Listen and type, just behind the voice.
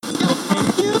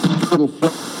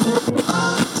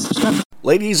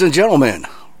Ladies and gentlemen,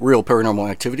 Real Paranormal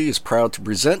Activity is proud to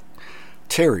present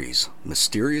Terry's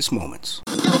Mysterious Moments.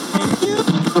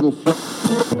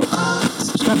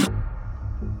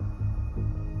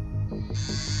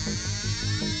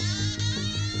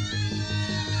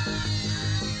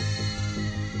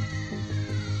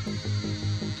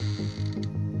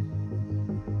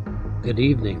 Good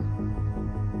evening,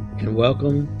 and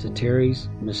welcome to Terry's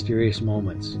Mysterious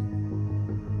Moments.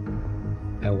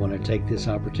 I want to take this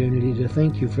opportunity to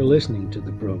thank you for listening to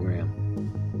the program.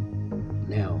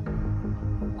 Now,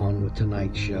 on with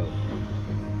tonight's show.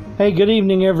 Hey, good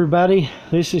evening, everybody.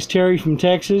 This is Terry from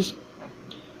Texas.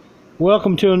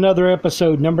 Welcome to another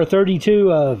episode, number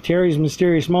 32 of Terry's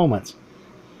Mysterious Moments.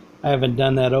 I haven't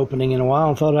done that opening in a while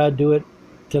and thought I'd do it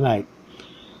tonight.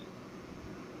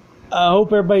 I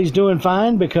hope everybody's doing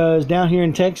fine, because down here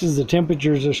in Texas the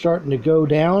temperatures are starting to go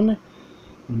down,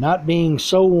 not being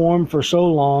so warm for so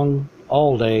long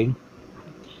all day.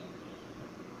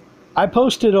 I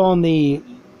posted on the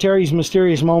Terry's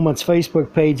Mysterious Moments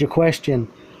Facebook page a question.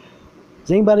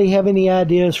 Does anybody have any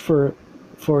ideas for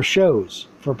shows,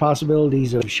 for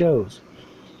possibilities of shows?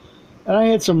 And I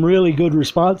had some really good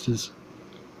responses.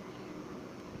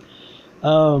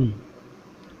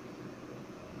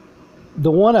 The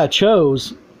one I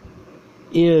chose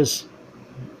is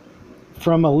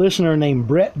from a listener named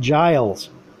Brett Giles,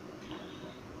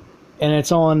 and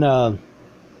it's on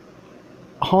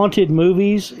haunted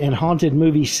movies and haunted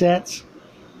movie sets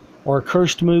or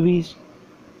cursed movies.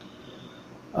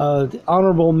 The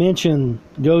honorable mention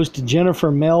goes to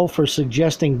Jennifer Mell for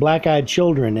suggesting Black-Eyed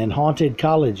Children and haunted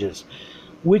colleges,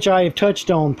 which I have touched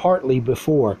on partly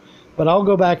before. But I'll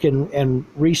go back and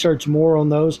research more on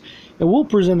those, and we'll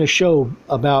present a show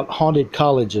about haunted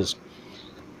colleges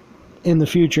in the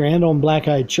future and on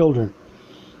Black-Eyed Children.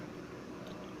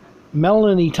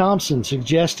 Melanie Thompson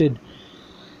suggested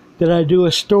that I do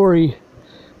a story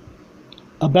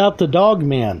about the Dog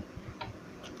Man.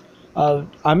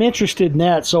 I'm interested in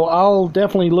that, so I'll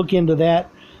definitely look into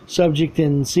that subject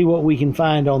and see what we can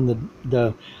find on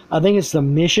the I think it's the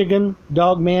Michigan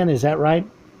Dog Man, is that right?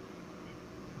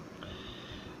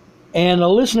 And a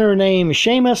listener named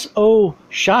Seamus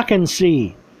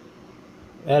O'Shaughnessy.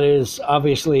 That is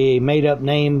obviously a made-up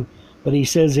name, but he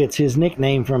says it's his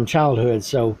nickname from childhood.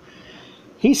 So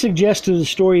he suggested a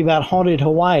story about haunted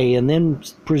Hawaii, and then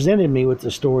presented me with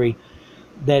the story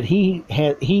that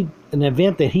an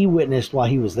event that he witnessed while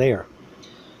he was there.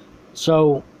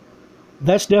 So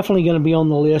that's definitely going to be on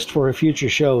the list for a future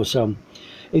show. So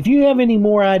if you have any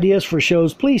more ideas for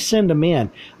shows, please send them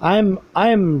in.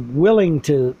 I'm willing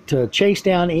to chase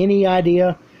down any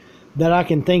idea that I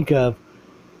can think of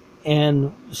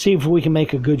and see if we can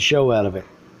make a good show out of it.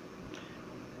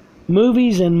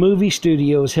 Movies and movie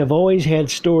studios have always had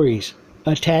stories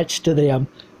attached to them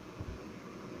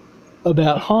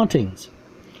about hauntings,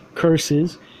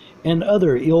 curses, and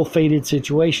other ill-fated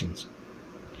situations.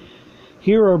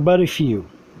 Here are but a few,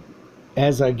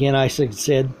 as again I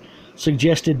said,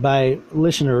 suggested by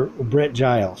listener Brett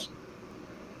Giles.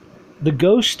 The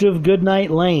Ghost of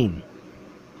Goodnight Lane.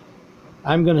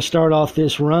 I'm going to start off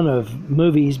this run of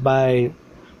movies by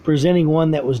presenting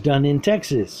one that was done in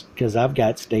Texas, because I've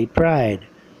got state pride.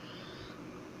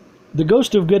 The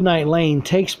Ghost of Goodnight Lane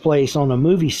takes place on a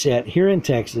movie set here in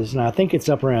Texas, and I think it's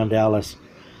up around Dallas,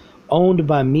 owned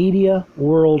by Media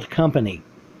World Company.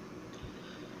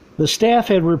 The staff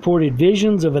had reported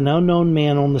visions of an unknown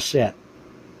man on the set.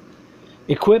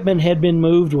 Equipment had been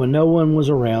moved when no one was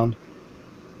around,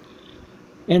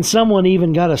 and someone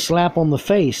even got a slap on the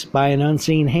face by an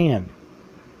unseen hand.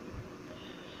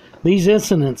 These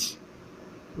incidents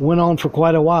went on for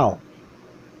quite a while.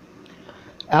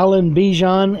 Alan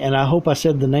Bijan, and I hope I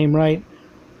said the name right,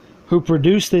 who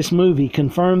produced this movie,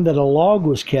 confirmed that a log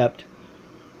was kept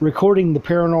recording the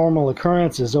paranormal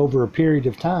occurrences over a period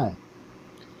of time.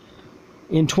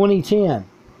 In 2010,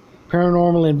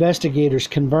 paranormal investigators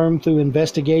confirmed through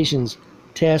investigations,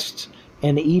 tests,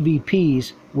 and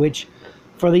EVPs, which,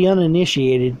 for the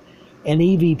uninitiated, an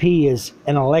EVP is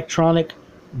an electronic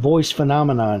voice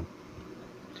phenomenon,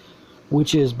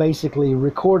 which is basically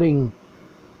recording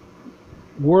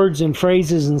words and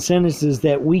phrases and sentences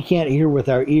that we can't hear with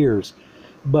our ears,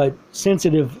 but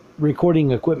sensitive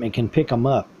recording equipment can pick them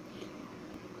up.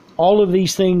 All of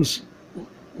these things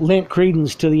lent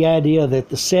credence to the idea that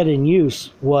the set in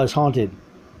use was haunted.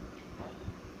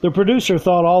 The producer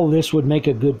thought all of this would make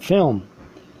a good film,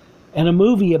 and a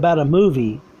movie about a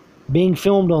movie being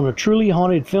filmed on a truly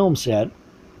haunted film set,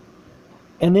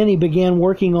 and then he began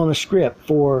working on a script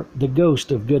for The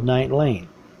Ghost of Goodnight Lane.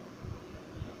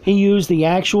 He used the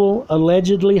actual,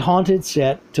 allegedly haunted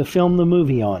set to film the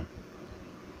movie on.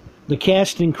 The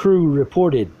cast and crew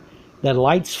reported that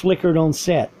lights flickered on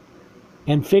set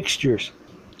and fixtures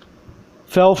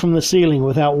fell from the ceiling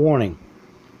without warning.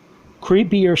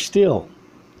 Creepier still,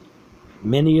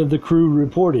 many of the crew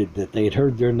reported that they had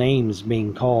heard their names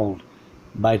being called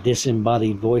by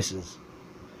disembodied voices.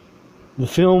 The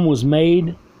film was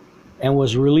made and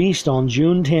was released on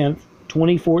June 10th,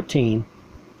 2014,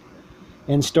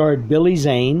 and starred Billy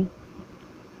Zane,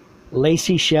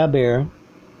 Lacey Chabert,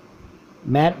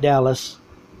 Matt Dallas,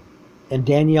 and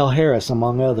Danielle Harris,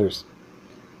 among others.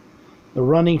 The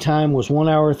running time was 1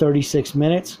 hour 36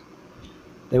 minutes.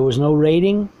 There was no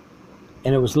rating,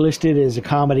 and it was listed as a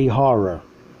comedy horror.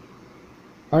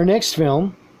 Our next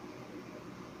film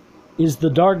is The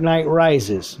Dark Knight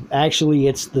Rises. Actually,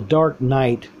 it's the Dark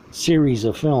Knight series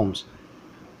of films.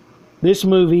 This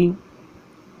movie,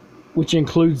 which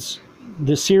includes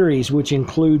the series, which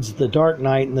includes The Dark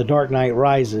Knight and The Dark Knight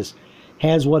Rises,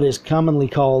 has what is commonly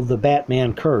called the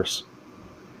Batman curse.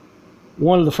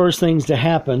 One of the first things to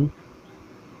happen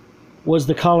was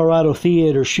the Colorado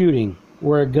Theater shooting,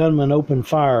 where a gunman opened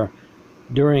fire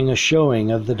during a showing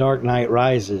of The Dark Knight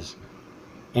Rises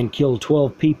and killed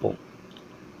 12 people.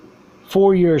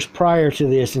 4 years prior to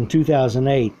this, in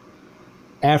 2008,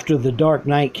 after The Dark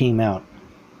Knight came out,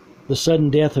 the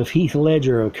sudden death of Heath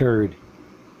Ledger occurred.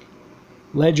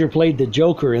 Ledger played the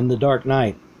Joker in The Dark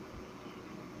Knight.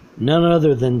 None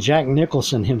other than Jack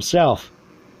Nicholson himself,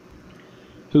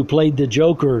 who played the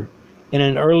Joker in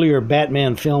an earlier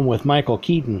Batman film with Michael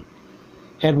Keaton,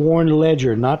 had warned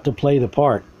Ledger not to play the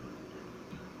part.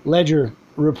 Ledger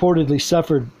reportedly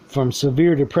suffered from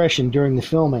severe depression during the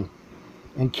filming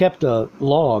and kept a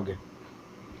log.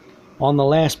 On the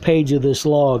last page of this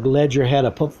log, Ledger had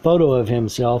a photo of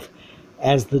himself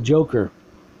as the Joker,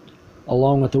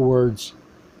 along with the words,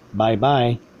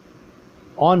 "Bye-bye."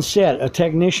 On set, a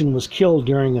technician was killed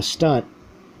during a stunt,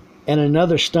 and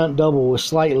another stunt double was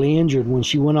slightly injured when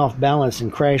she went off balance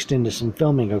and crashed into some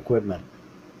filming equipment.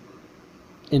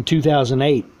 In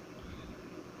 2008,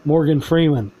 Morgan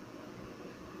Freeman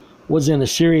was in a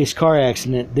serious car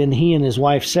accident. Then he and his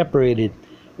wife separated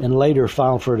and later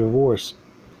filed for divorce.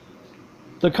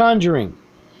 The Conjuring.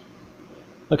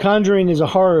 The Conjuring is a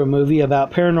horror movie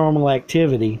about paranormal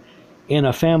activity in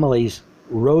a family's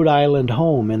Rhode Island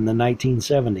home in the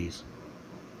 1970s.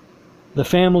 The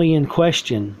family in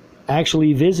question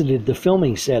actually visited the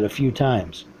filming set a few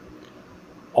times.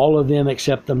 All of them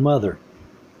except the mother.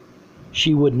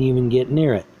 She wouldn't even get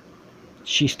near it.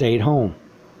 She stayed home.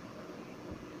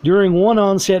 During one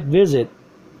on-set visit,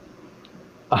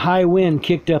 a high wind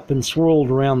kicked up and swirled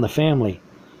around the family.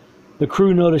 The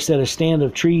crew noticed that a stand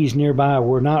of trees nearby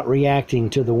were not reacting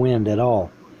to the wind at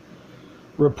all.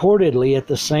 Reportedly, at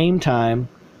the same time,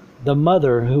 the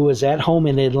mother, who was at home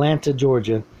in Atlanta,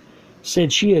 Georgia,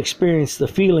 said she experienced the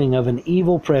feeling of an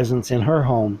evil presence in her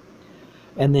home,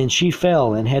 and then she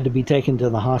fell and had to be taken to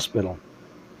the hospital.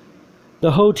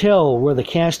 The hotel where the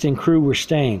cast and crew were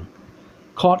staying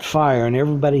caught fire and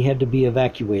everybody had to be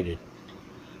evacuated.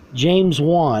 James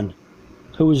Wan,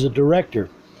 who was the director,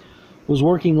 was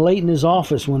working late in his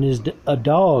office when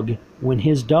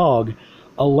his dog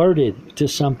alerted to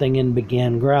something and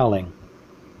began growling.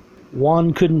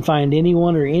 Wan couldn't find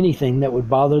anyone or anything that would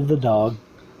bother the dog,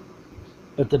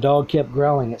 but the dog kept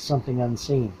growling at something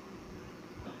unseen.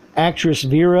 Actress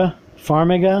Vera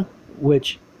Farmiga,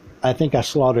 which I think I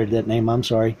slaughtered that name, I'm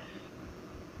sorry,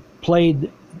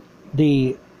 played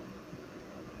the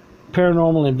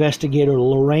paranormal investigator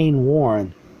Lorraine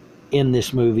Warren in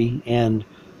this movie and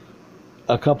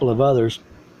a couple of others,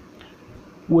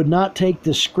 would not take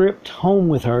the script home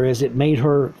with her as it made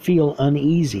her feel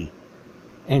uneasy.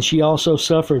 And she also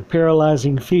suffered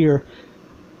paralyzing fear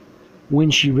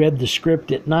when she read the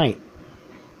script at night.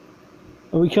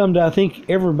 We come to, I think,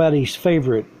 everybody's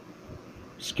favorite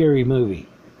scary movie,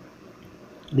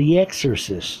 The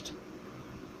Exorcist.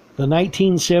 The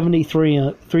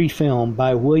 1973 film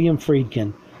by William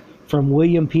Friedkin from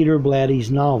William Peter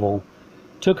Blatty's novel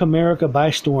took America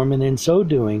by storm, and in so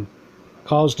doing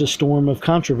caused a storm of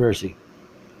controversy.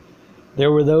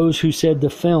 There were those who said the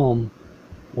film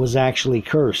was actually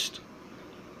cursed.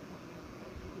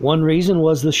 One reason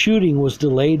was the shooting was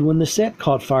delayed when the set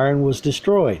caught fire and was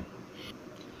destroyed.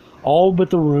 All but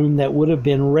the room that would have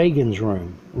been Reagan's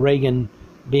room, Reagan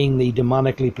being the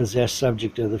demonically possessed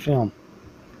subject of the film.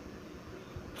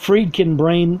 Friedkin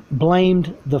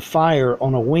blamed the fire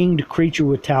on a winged creature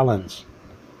with talons.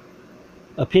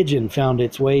 A pigeon found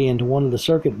its way into one of the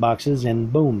circuit boxes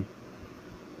and boom,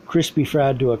 crispy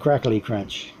fried to a crackly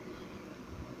crunch.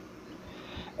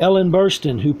 Ellen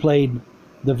Burstyn, who played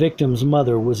the victim's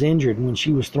mother, was injured when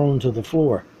she was thrown to the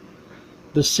floor.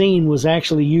 The scene was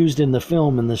actually used in the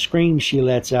film, and the scream she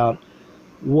lets out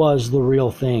was the real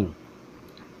thing.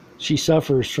 She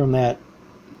suffers from that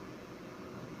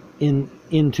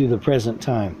into the present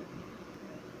time.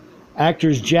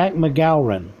 Actors Jack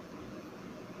McGowran,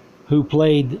 who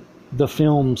played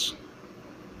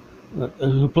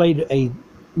a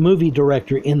movie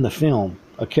director in the film,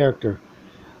 a character,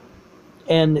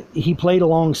 and he played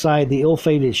alongside the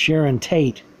ill-fated Sharon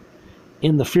Tate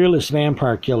in The Fearless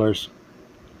Vampire Killers,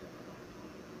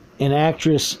 and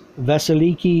actress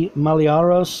Vasiliki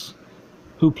Maliaros,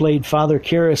 who played Father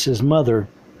Karras' mother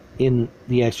in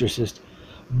The Exorcist,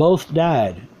 both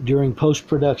died during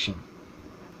post-production.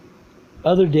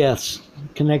 Other deaths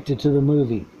connected to the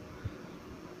movie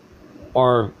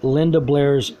are Linda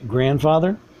Blair's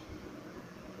grandfather,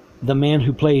 the man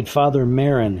who played Father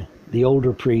Merrin, the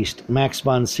older priest, Max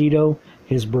von Sydow,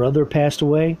 his brother, passed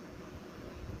away,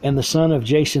 and the son of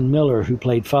Jason Miller, who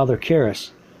played Father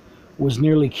Karras, was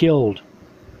nearly killed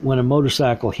when a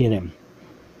motorcycle hit him.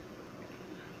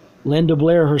 Linda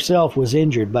Blair herself was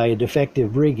injured by a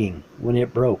defective rigging when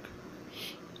it broke.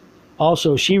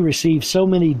 Also, she received so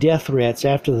many death threats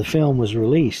after the film was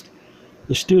released,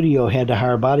 the studio had to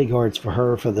hire bodyguards for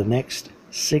her for the next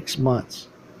 6 months.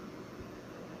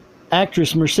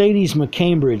 Actress Mercedes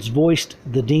McCambridge voiced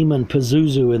the demon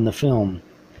Pazuzu in the film.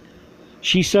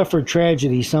 She suffered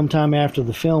tragedy sometime after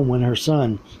the film when her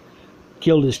son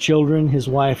killed his children, his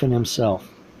wife, and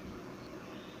himself.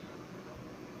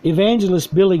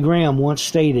 Evangelist Billy Graham once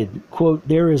stated, quote,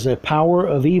 "There is a power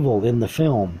of evil in the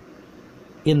film,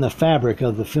 in the fabric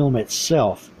of the film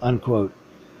itself," unquote.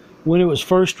 When it was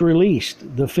first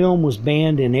released, the film was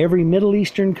banned in every Middle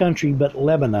Eastern country but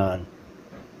Lebanon.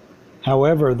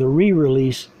 However, the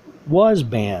re-release was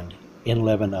banned in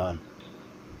Lebanon.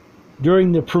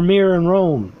 During the premiere in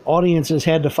Rome, audiences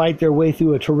had to fight their way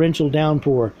through a torrential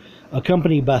downpour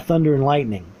accompanied by thunder and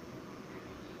lightning.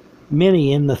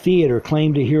 Many in the theater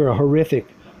claimed to hear a horrific,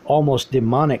 almost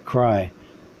demonic cry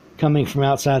coming from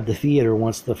outside the theater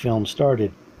once the film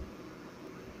started.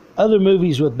 Other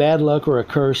movies with bad luck or a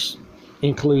curse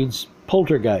includes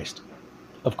Poltergeist,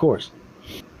 of course.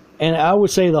 And I would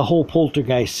say the whole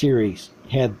Poltergeist series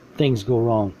had things go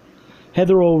wrong.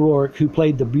 Heather O'Rourke, who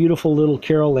played the beautiful little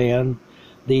Carol Ann,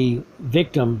 the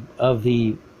victim of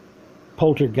the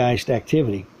Poltergeist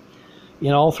activity,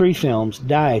 in all 3 films,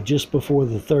 died just before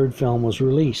the 3rd film was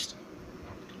released.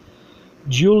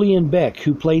 Julian Beck,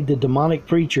 who played the demonic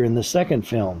preacher in the 2nd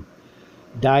film,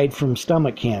 died from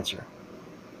stomach cancer.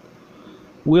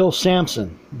 Will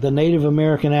Sampson, the Native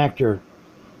American actor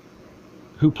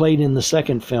who played in the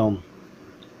 2nd film,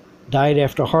 died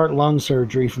after heart-lung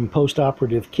surgery from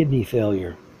post-operative kidney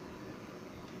failure.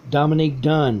 Dominique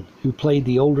Dunn, who played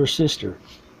the older sister,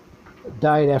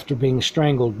 died after being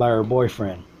strangled by her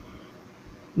boyfriend.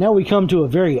 Now we come to a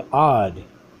very odd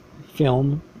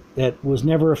film that was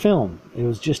never a film. It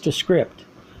was just a script.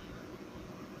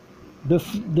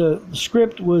 The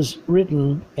script was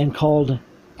written and called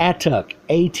Atuk,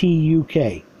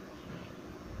 A-T-U-K.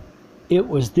 It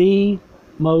was the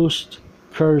most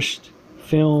cursed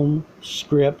film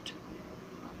script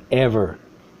ever.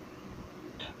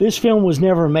 This film was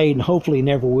never made and hopefully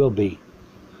never will be.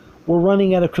 We're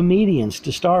running out of comedians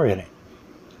to star in it.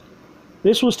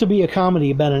 This was to be a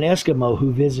comedy about an Eskimo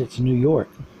who visits New York.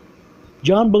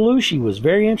 John Belushi was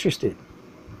very interested.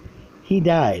 He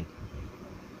died.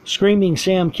 Screaming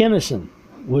Sam Kinison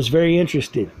was very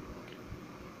interested.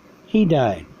 He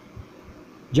died.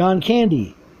 John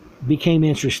Candy became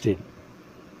interested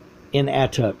in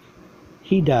Atuk.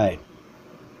 He died.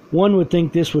 One would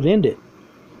think this would end it.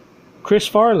 Chris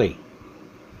Farley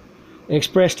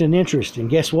expressed an interest, and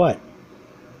guess what?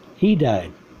 He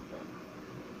died.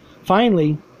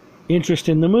 Finally, interest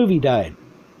in the movie died,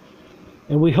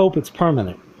 and we hope it's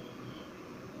permanent.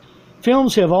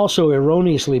 Films have also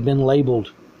erroneously been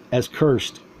labeled as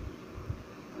cursed.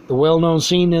 The well-known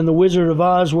scene in The Wizard of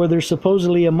Oz where there's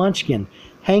supposedly a munchkin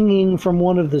hanging from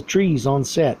one of the trees on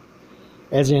set,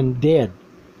 as in dead.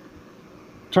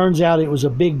 Turns out it was a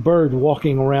big bird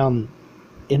walking around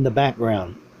in the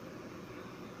background.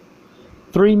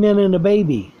 Three Men and a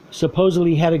Baby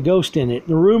supposedly had a ghost in it.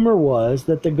 The rumor was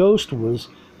that the ghost was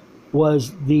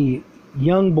the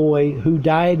young boy who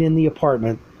died in the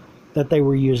apartment that they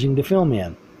were using to film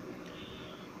in.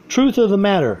 Truth of the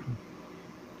matter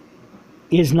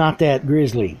is not that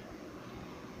grisly.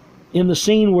 In the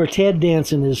scene where Ted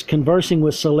Danson is conversing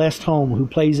with Celeste Holm, who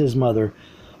plays his mother,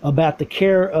 about the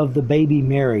care of the baby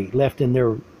Mary left in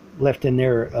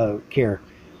their care,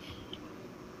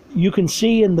 you can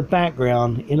see in the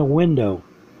background in a window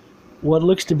what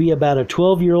looks to be about a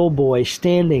 12-year-old boy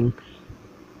standing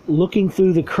looking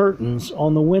through the curtains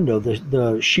on the window,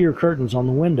 the sheer curtains on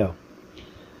the window.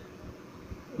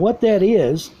 What that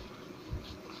is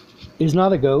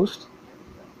not a ghost.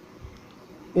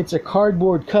 It's a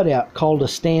cardboard cutout called a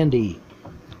standee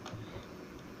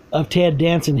of Ted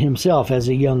Danson himself as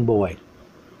a young boy.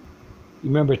 You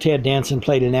remember Ted Danson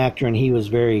played an actor and he was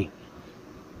very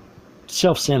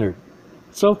self-centered.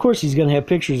 So of course he's going to have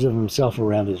pictures of himself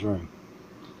around his room.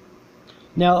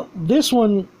 Now this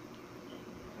one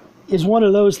is one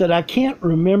of those that I can't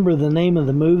remember the name of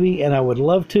the movie, and I would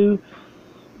love to,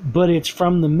 but it's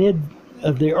from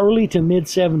the early to mid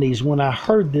 70s when I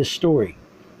heard this story.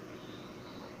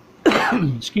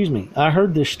 Excuse me. I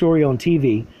heard this story on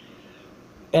TV,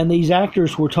 and these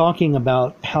actors were talking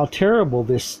about how terrible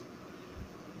this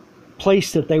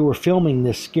place that they were filming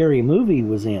this scary movie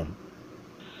was in.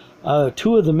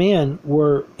 Two of the men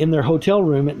were in their hotel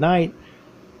room at night,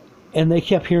 and they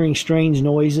kept hearing strange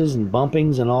noises and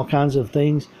bumpings and all kinds of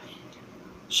things.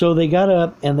 So they got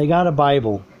up and they got a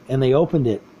Bible and they opened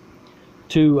it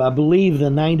to, I believe, the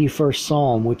 91st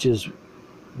Psalm, which is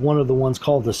one of the ones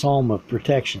called the Psalm of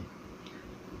Protection.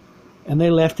 And they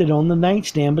left it on the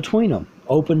nightstand between them,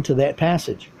 open to that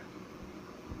passage.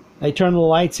 They turned the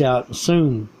lights out, and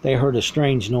soon they heard a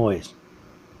strange noise.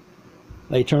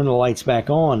 They turned the lights back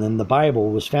on, and the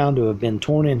Bible was found to have been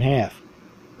torn in half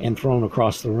and thrown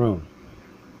across the room.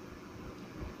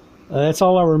 That's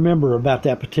all I remember about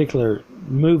that particular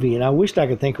movie, and I wished I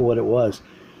could think of what it was.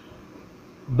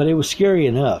 But it was scary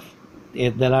enough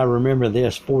that I remember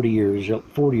this 40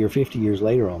 or 50 years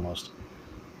later almost.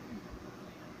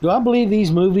 Do I believe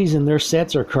these movies and their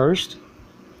sets are cursed?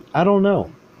 I don't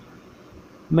know.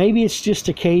 Maybe it's just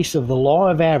a case of the law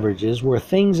of averages, where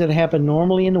things that happen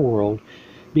normally in the world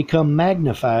become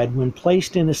magnified when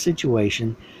placed in a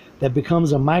situation that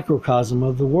becomes a microcosm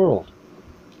of the world.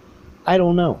 I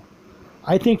don't know.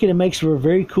 I think it makes for a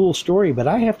very cool story, but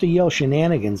I have to yell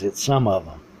shenanigans at some of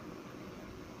them.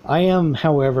 I am,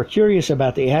 however, curious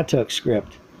about the Atuk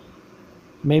script.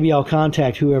 Maybe I'll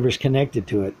contact whoever's connected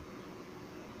to it.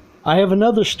 I have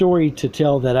another story to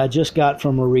tell that I just got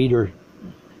from a reader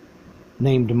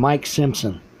named Mike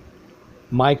Simpson.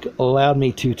 Mike allowed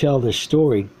me to tell this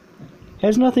story. It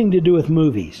has nothing to do with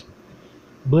movies,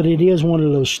 but it is one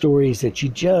of those stories that you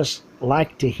just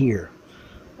like to hear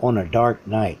on a dark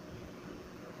night.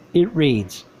 It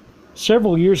reads,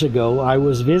 several years ago, I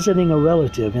was visiting a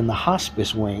relative in the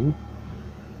hospice wing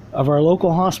of our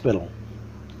local hospital.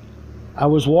 I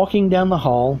was walking down the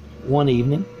hall one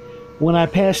evening when I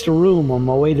passed a room on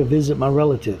my way to visit my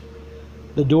relative.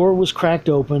 The door was cracked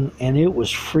open and it was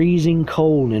freezing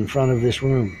cold in front of this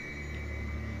room.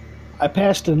 I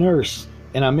passed a nurse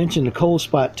and I mentioned a cold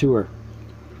spot to her,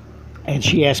 and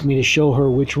she asked me to show her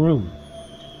which room.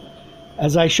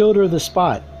 As I showed her the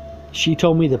spot, she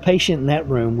told me the patient in that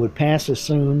room would pass on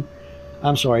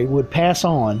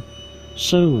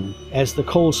soon, as the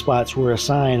cold spots were a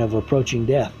sign of approaching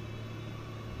death.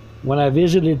 When I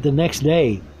visited the next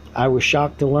day, I was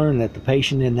shocked to learn that the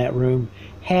patient in that room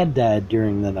had died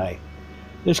during the night.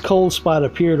 This cold spot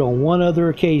appeared on one other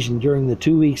occasion during the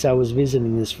 2 weeks I was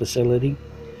visiting this facility,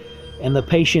 and the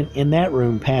patient in that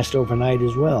room passed overnight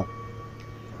as well.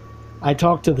 I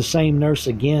talked to the same nurse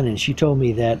again, and she told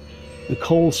me that the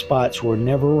cold spots were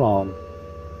never wrong,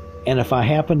 and if I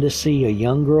happened to see a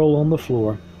young girl on the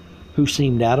floor who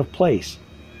seemed out of place,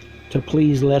 to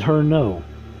please let her know,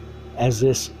 as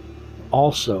this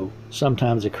also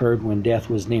sometimes occurred when death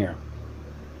was near.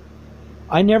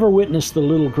 I never witnessed the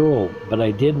little girl, but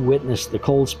I did witness the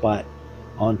cold spot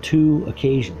on 2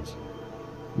 occasions.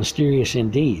 Mysterious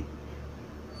indeed.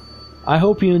 I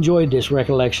hope you enjoyed this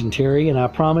recollection, Terry, and I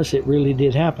promise it really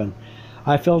did happen.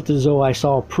 I felt as though I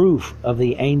saw proof of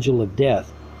the angel of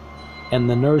death, and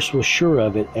the nurse was sure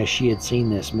of it, as she had seen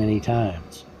this many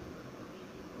times.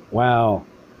 Wow.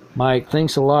 Mike,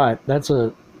 thanks a lot. That's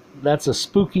a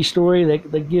spooky story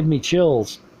that give me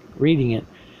chills reading it.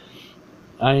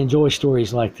 I enjoy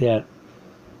stories like that.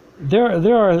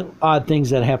 There are odd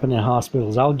things that happen in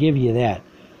hospitals, I'll give you that.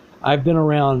 I've been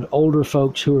around older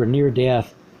folks who are near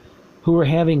death, who are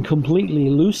having completely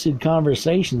lucid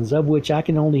conversations, of which I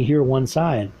can only hear one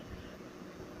side.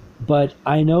 But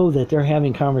I know that they're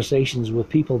having conversations with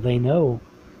people they know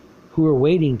who are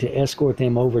waiting to escort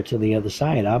them over to the other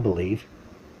side, I believe.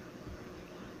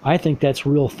 I think that's a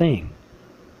real thing,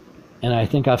 and I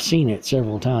think I've seen it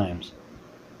several times.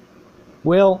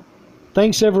 Well,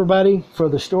 thanks everybody for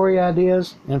the story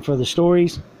ideas and for the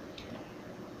stories.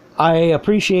 I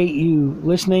appreciate you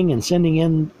listening and sending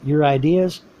in your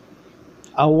ideas.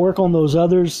 I'll work on those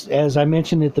others, as I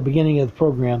mentioned at the beginning of the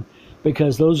program.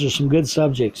 because those are some good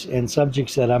subjects and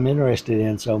subjects that I'm interested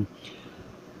in. So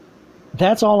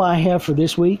that's all I have for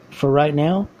this week, for right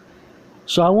now.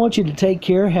 So I want you to take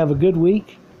care, have a good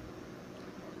week.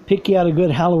 Pick you out a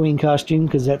good Halloween costume,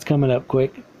 because that's coming up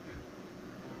quick.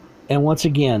 And once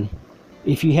again,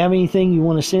 if you have anything you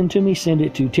want to send to me, send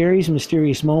it to Terry's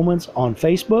Mysterious Moments on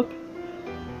Facebook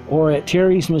or at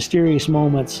Terry's Mysterious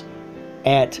Moments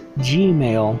at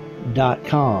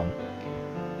gmail.com.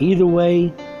 Either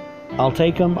way, I'll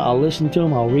take them, I'll listen to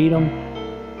them, I'll read them,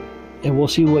 and we'll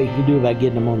see what you can do about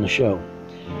getting them on the show.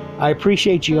 I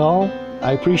appreciate you all.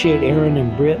 I appreciate Aaron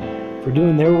and Britt for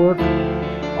doing their work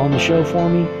on the show for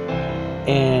me.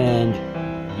 And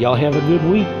y'all have a good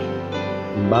week.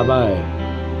 Bye-bye.